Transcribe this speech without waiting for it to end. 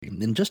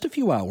In just a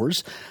few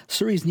hours,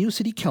 Surrey's new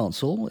city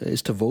council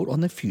is to vote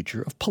on the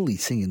future of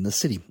policing in the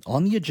city.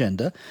 On the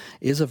agenda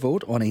is a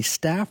vote on a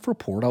staff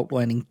report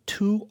outlining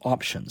two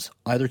options: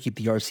 either keep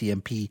the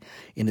RCMP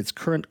in its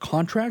current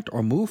contract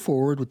or move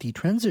forward with the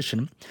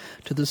transition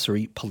to the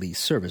Surrey Police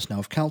Service. Now,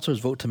 if councillors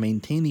vote to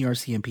maintain the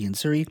RCMP in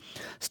Surrey,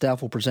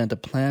 staff will present a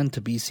plan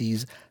to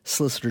BC's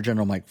Solicitor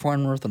General Mike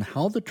Farnworth on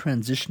how the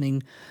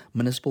transitioning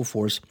municipal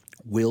force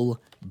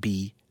will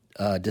be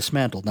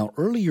dismantled. Now,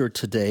 earlier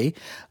today,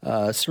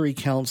 Surrey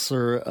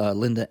Councillor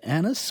Linda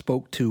Annis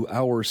spoke to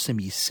our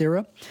Simi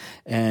Sarah,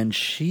 and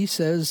she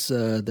says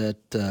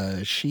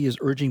that she is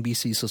urging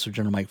BC Solicitor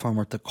General Mike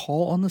Farnworth to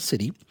call on the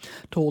city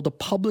to hold a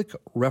public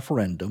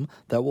referendum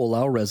that will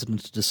allow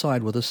residents to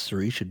decide whether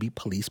Surrey should be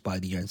policed by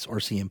the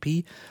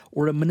RCMP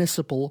or a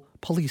municipal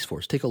police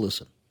force. Take a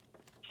listen.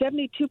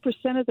 72%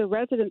 of the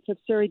residents of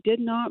Surrey did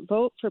not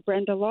vote for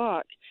Brenda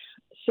Locke.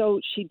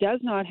 So she does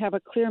not have a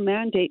clear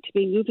mandate to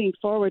be moving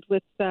forward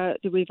with the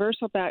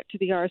reversal back to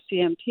the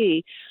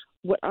RCMP.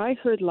 What I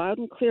heard loud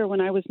and clear when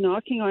I was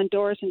knocking on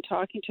doors and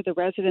talking to the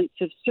residents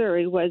of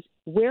Surrey was,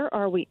 where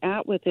are we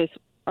at with this?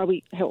 Are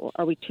we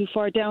too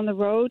far down the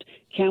road?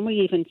 Can we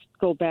even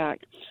go back?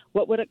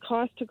 What would it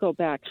cost to go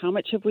back? How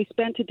much have we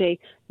spent today?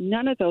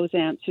 None of those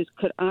answers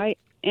could I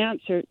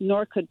answer,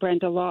 nor could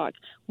Brenda Locke.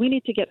 We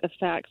need to get the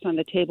facts on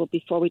the table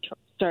before we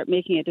start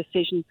making a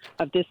decision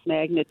of this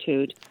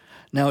magnitude.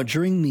 Now,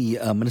 during the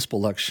municipal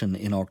election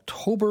in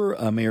October,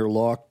 Mayor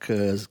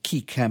Locke's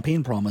key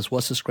campaign promise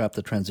was to scrap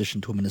the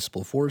transition to a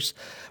municipal force,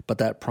 but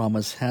that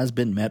promise has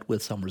been met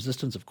with some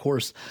resistance. Of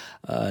course,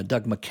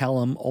 Doug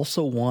McCallum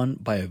also won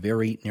by a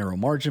very narrow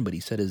margin, but he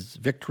said his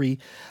victory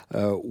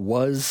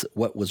was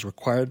what was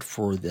required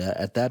for,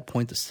 at that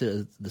point,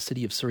 the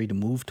city of Surrey to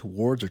move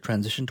towards or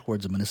transition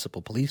towards a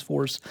municipal police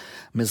force.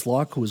 Ms.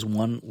 Locke, who has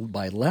won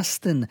by less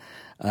than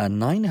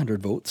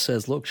 900 votes,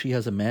 says, look, she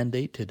has a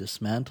mandate to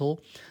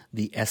dismantle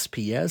the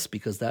SPS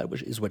because that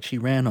is what she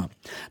ran on.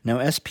 Now,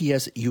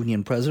 SPS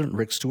Union President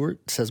Rick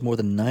Stewart says more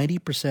than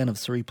 90% of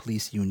Surrey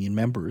Police Union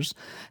members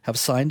have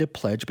signed a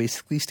pledge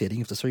basically stating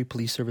if the Surrey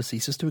Police Service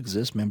ceases to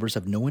exist, members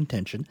have no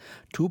intention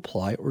to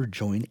apply or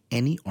join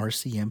any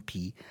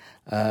RCMP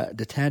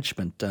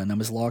detachment. Now,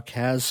 Ms. Locke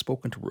has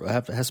spoken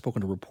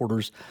to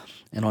reporters,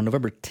 and on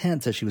November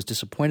 10th said she was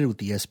disappointed with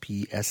the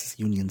SPS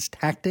union's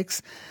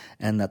tactics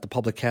and that the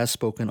public has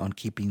spoken on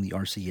keeping the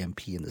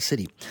RCMP in the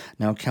city.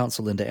 Now,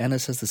 Councillor Linda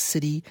Annis says the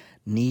city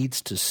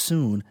needs to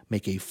soon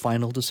make a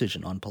final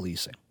decision on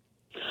policing.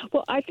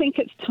 Well, I think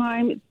it's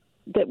time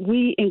that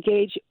we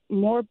engage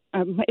more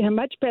in a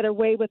much better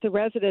way with the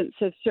residents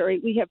of Surrey.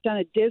 We have done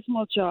a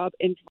dismal job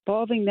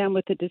involving them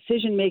with the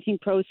decision-making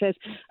process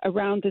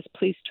around this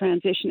police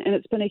transition, and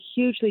it's been a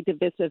hugely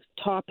divisive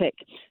topic.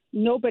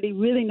 Nobody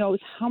really knows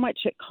how much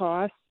it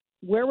costs,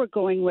 where we're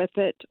going with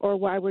it, or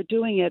why we're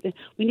doing it.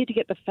 We need to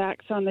get the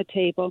facts on the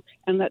table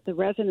and let the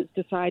residents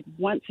decide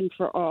once and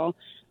for all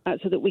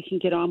so that we can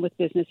get on with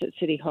business at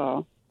City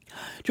Hall.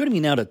 Joining me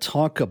now to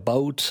talk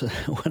about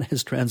what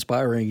is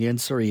transpiring in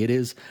Surrey, it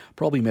is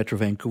probably Metro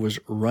Vancouver's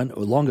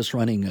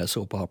longest-running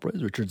soap opera,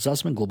 is Richard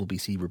Zussman, Global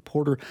BC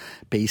reporter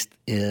based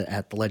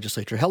at the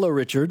legislature. Hello,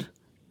 Richard.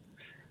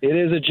 It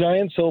is a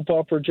giant soap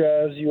opera,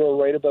 Jazz. You are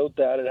right about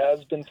that. It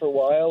has been for a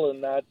while,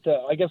 and that,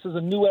 I guess, is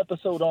a new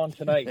episode on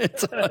tonight.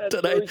 It's on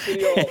tonight.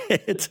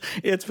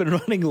 It's been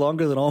running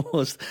longer than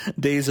almost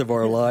days of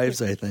our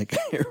lives, I think.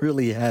 It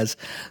really has.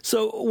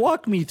 So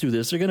walk me through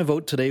this. They're going to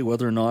vote today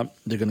whether or not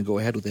they're going to go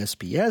ahead with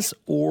SPS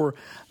or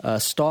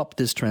stop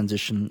this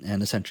transition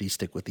and essentially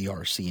stick with the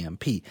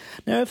RCMP.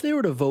 Now, if they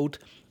were to vote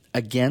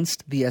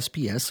against the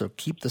SPS or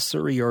keep the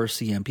Surrey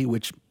RCMP,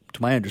 which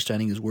to my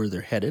understanding is where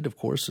they're headed, of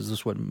course, is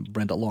this what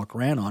Brenda Locke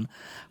ran on,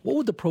 what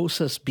would the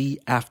process be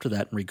after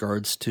that in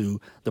regards to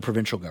the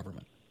provincial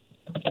government?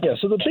 Yeah,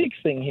 so the big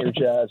thing here,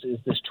 Jazz, is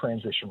this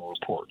transition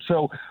report.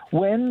 So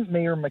when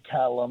Mayor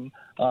McCallum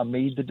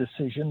made the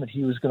decision that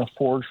he was going to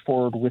forge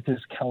forward with his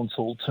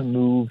council to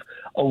move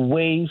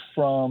away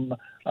from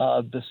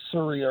the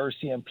Surrey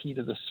RCMP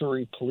to the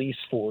Surrey Police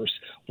Force,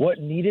 what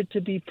needed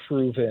to be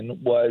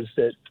proven was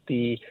that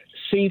the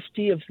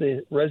safety of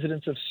the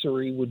residents of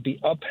Surrey would be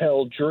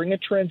upheld during a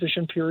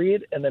transition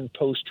period and then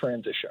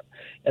post-transition.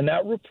 And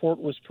that report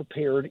was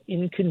prepared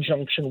in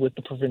conjunction with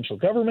the provincial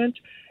government,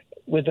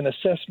 with an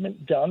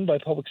assessment done by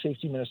Public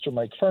Safety Minister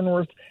Mike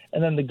Farnworth,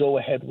 and then the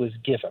go-ahead was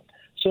given.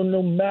 So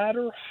no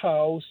matter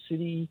how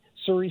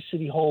Surrey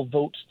City Hall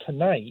votes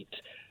tonight,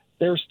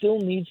 there still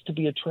needs to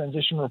be a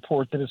transition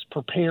report that is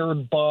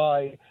prepared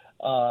by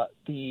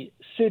the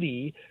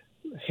city,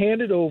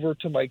 handed over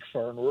to Mike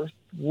Farnworth,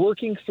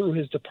 working through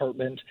his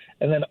department,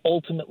 and then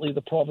ultimately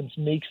the province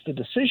makes the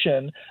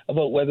decision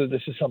about whether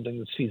this is something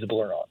that's feasible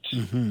or not.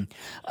 Mm-hmm.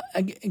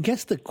 I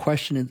guess the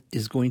question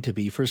is going to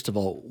be, first of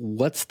all,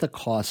 what's the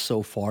cost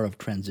so far of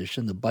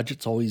transition? The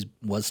budget's always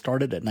was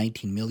started at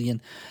 $19 million.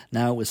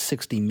 Now it was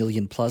 $60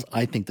 million plus.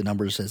 I think the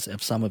numbers, as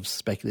some have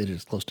speculated,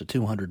 is close to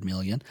 $200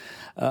 million.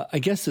 I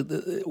guess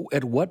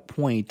at what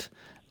point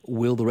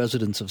will the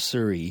residents of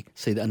Surrey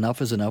say that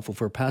enough is enough?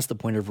 If we're past the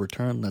point of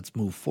return, let's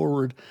move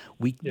forward.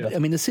 I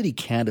mean, the city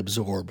can't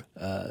absorb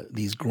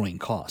these growing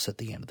costs at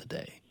the end of the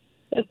day.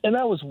 And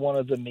that was one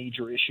of the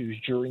major issues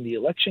during the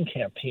election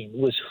campaign,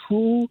 was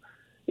who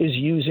is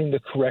using the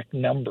correct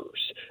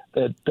numbers.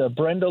 That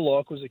Brenda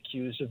Locke was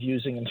accused of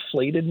using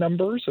inflated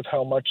numbers of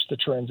how much the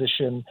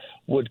transition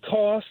would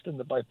cost, and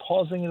that by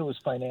pausing it was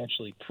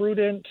financially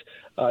prudent.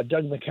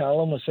 Doug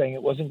McCallum was saying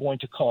it wasn't going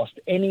to cost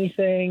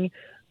anything.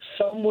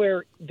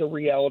 Somewhere the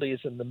reality is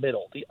in the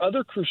middle. The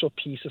other crucial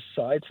piece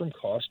aside from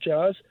cost,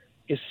 Jazz,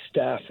 is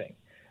staffing.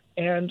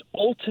 And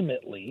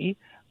ultimately,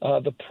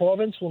 the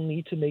province will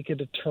need to make a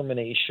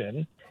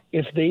determination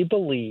if they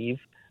believe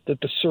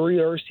that the Surrey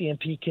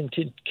RCMP can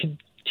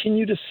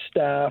continue to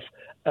staff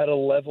at a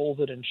level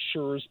that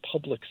ensures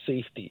public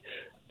safety.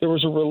 There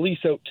was a release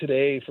out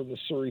today from the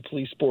Surrey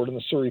Police Board and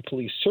the Surrey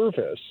Police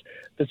Service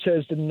that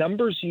says the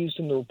numbers used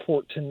in the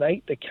report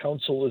tonight the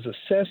council is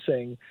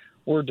assessing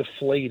were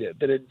deflated,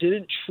 that it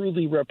didn't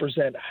truly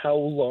represent how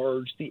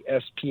large the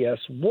SPS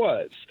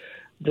was.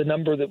 The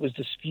number that was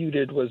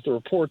disputed was the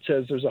report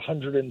says there's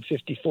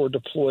 154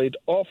 deployed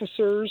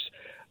officers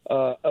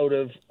out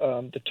of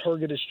the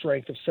targeted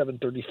strength of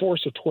 734,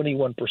 so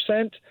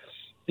 21%.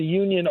 The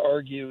union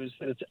argues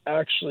that it's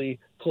actually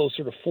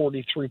closer to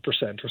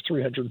 43%, or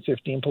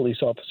 315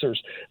 police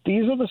officers.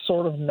 These are the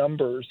sort of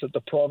numbers that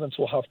the province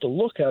will have to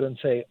look at and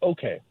say,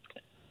 okay,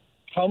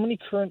 how many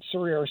current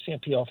Surrey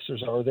RCMP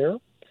officers are there?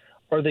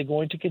 Are they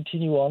going to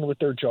continue on with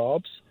their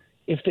jobs?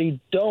 If they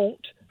don't,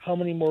 how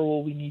many more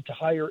will we need to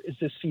hire? Is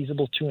this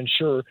feasible to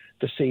ensure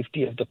the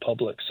safety of the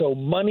public? So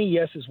money,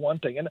 yes, is one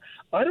thing. And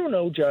I don't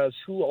know, Jazz,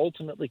 who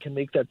ultimately can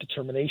make that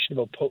determination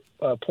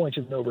about point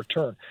of no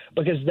return,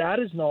 because that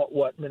is not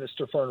what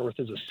Minister Farnworth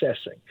is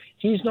assessing.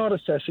 He's not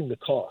assessing the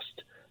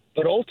cost.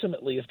 But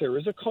ultimately, if there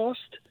is a cost,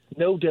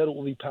 no doubt it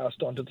will be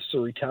passed on to the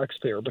Surrey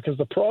taxpayer, because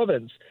the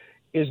province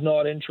is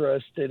not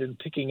interested in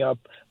picking up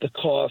the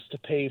cost to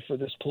pay for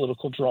this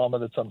political drama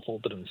that's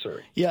unfolded in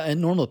Surrey. Yeah,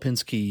 and Norma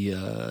Lipinski,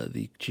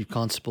 the Chief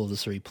Constable of the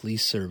Surrey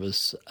Police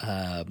Service,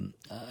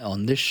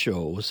 on this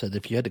show said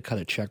if you had to cut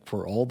a check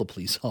for all the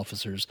police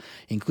officers,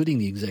 including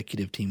the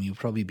executive team, it would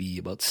probably be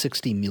about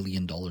 $60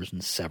 million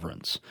in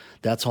severance.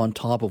 That's on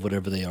top of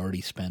whatever they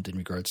already spent in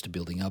regards to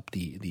building up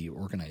the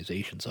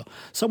organization. So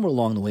somewhere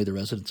along the way, the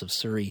residents of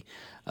Surrey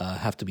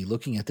have to be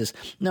looking at this.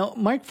 Now,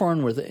 Mike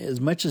Farnworth,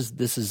 as much as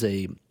this is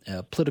a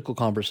political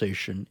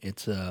conversation,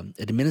 it's an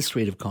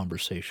administrative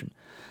conversation.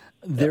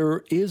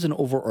 There is an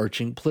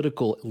overarching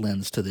political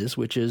lens to this,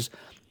 which is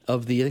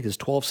of the, I think it's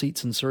 12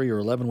 seats in Surrey or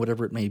 11,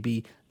 whatever it may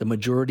be, the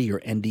majority are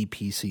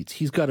NDP seats.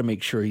 He's got to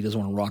make sure he doesn't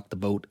want to rock the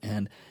boat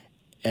and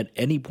at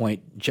any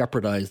point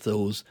jeopardize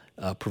those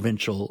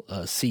provincial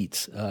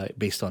seats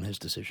based on his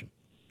decision.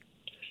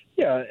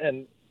 Yeah,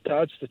 and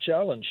that's the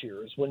challenge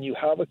here, is when you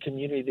have a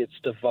community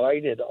that's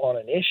divided on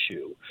an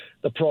issue,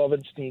 the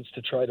province needs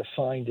to try to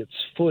find its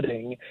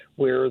footing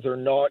where they're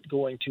not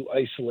going to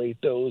isolate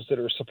those that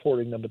are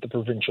supporting them at the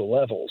provincial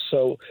level.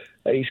 So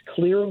he's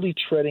clearly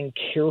treading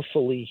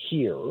carefully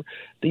here.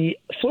 The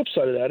flip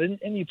side of that,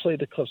 and you played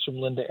the clips from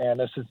Linda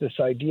Annis, is this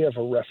idea of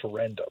a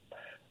referendum.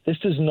 This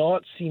does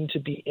not seem to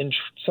be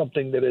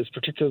something that is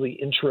particularly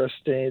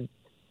interesting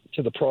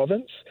to the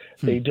province.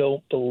 They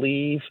don't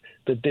believe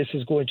that this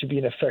is going to be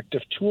an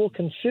effective tool,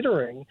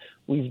 considering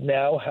we've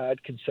now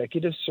had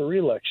consecutive Surrey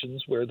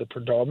elections where the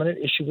predominant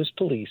issue is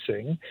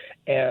policing,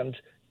 and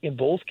in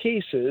both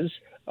cases,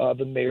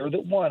 the mayor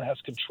that won has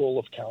control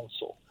of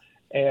council.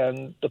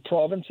 And the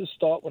province has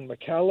thought when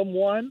McCallum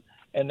won,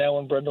 and now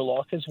when Brenda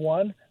Locke has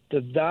won,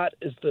 that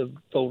is the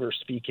voter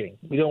speaking.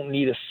 We don't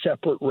need a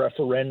separate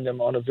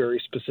referendum on a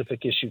very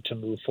specific issue to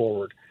move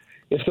forward.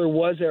 If there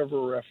was ever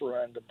a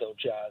referendum, though,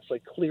 Jazz,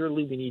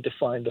 clearly we need to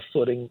find the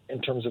footing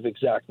in terms of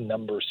exact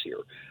numbers here.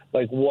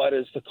 What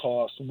is the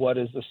cost? What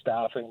is the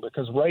staffing?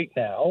 Because right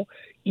now,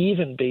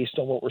 even based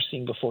on what we're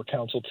seeing before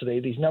council today,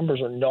 these numbers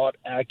are not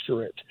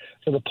accurate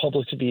for the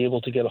public to be able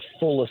to get a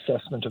full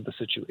assessment of the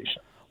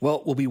situation.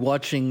 Well, we'll be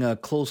watching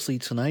closely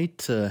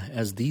tonight,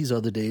 as these are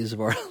the days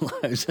of our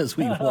lives, as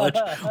we watch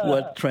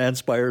what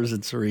transpires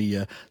in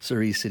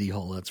Surrey City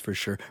Hall, that's for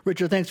sure.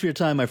 Richard, thanks for your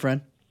time, my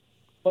friend.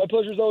 My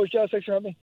pleasure as always, Jazz. Thanks for having me.